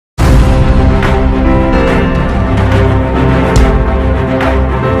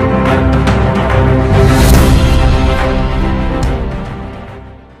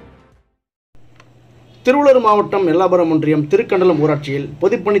திருவள்ளூர் மாவட்டம் எல்லாபுரம் ஒன்றியம் திருக்கண்டலம் ஊராட்சியில்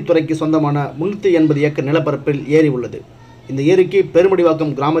பொதுப்பணித்துறைக்கு சொந்தமான 380 ஏக்கர் நிலப்பரப்பில் ஏரி உள்ளது. இந்த ஏரிக்கு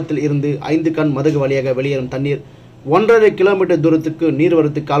பெருமுடிவாக்கம் கிராமத்தில் இருந்து 5 கண் மதகு வழியாக வெளியேறும் தண்ணீர் 1.5 கிலோமீட்டர் தூரத்துக்கு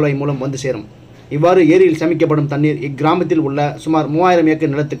நீர்வரத்து கால்வாய் மூலம் வந்து சேரும். இவ்வாறு ஏரியில் சேமிக்கப்படும் தண்ணீர் இக்கிராமத்தில் உள்ள சுமார் 3000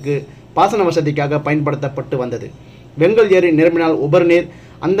 ஏக்கர் நிலத்துக்கு பாசன வசதிக்காக பயன்படுத்தப்பட்டு வந்தது. வெங்கல் ஏரி நிரம்பினால் உபரிநீர்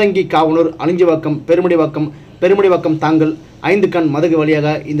அந்தங்கி காவனூர் அழிஞ்சிவாக்கம் பெருமுடிவாக்கம் தாங்கல் 5 கண் மதகு வழியாக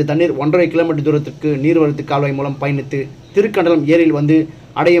இந்த தண்ணீர் 1.5 கிலோமீட்டர் தூரத்துக்கு நீர்வரத்து கால்வாய் மூலம் பயணித்து திருக்கண்டலம் ஏரியில் வந்து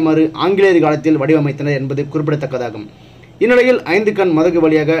அடையுமாறு ஆங்கிலேயர் காலத்தில் வடிவமைத்தனர் என்பது குறிப்பிடத்தக்கதாகும். இந்நிலையில் 5 கண் மதகு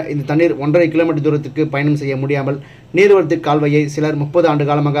வழியாக இந்த தண்ணீர் 1.5 கிலோமீட்டர் தூரத்துக்கு பயணம் செய்ய முடியாமல் நீர்வரத்து கால்வாயை சிலர் 30 ஆண்டு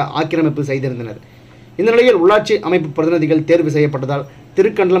காலமாக ஆக்கிரமிப்பு செய்திருந்தனர். இந்த நிலையில் உள்ளாட்சி அமைப்பு பிரதிநிதிகள் தேர்வு செய்யப்பட்டதால்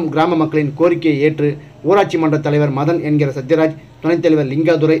திருக்கண்டலம் கிராம மக்களின் கோரிக்கையை ஏற்று ஊராட்சி மன்ற தலைவர் மதன் என்கிற சத்யராஜ், துணைத் தலைவர்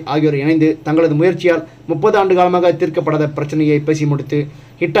லிங்காதுரை ஆகியோர் இணைந்து தங்களது முயற்சியால் 30 ஆண்டு காலமாக தீர்க்கப்படாத பிரச்சனையை பேசி முடித்து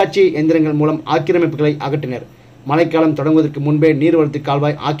ஹிட்டாச்சி எந்திரங்கள் மூலம் ஆக்கிரமிப்புகளை அகற்றினர். மழைக்காலம் தொடங்குவதற்கு முன்பே நீர்வரத்து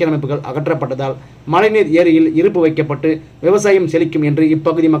கால்வாய் ஆக்கிரமிப்புகள் அகற்றப்பட்டதால் மழைநீர் ஏரியில் இருப்பு வைக்கப்பட்டு விவசாயம் செழிக்கும் என்று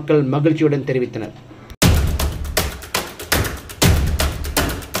இப்பகுதி மக்கள் மகிழ்ச்சியுடன் தெரிவித்தனர்.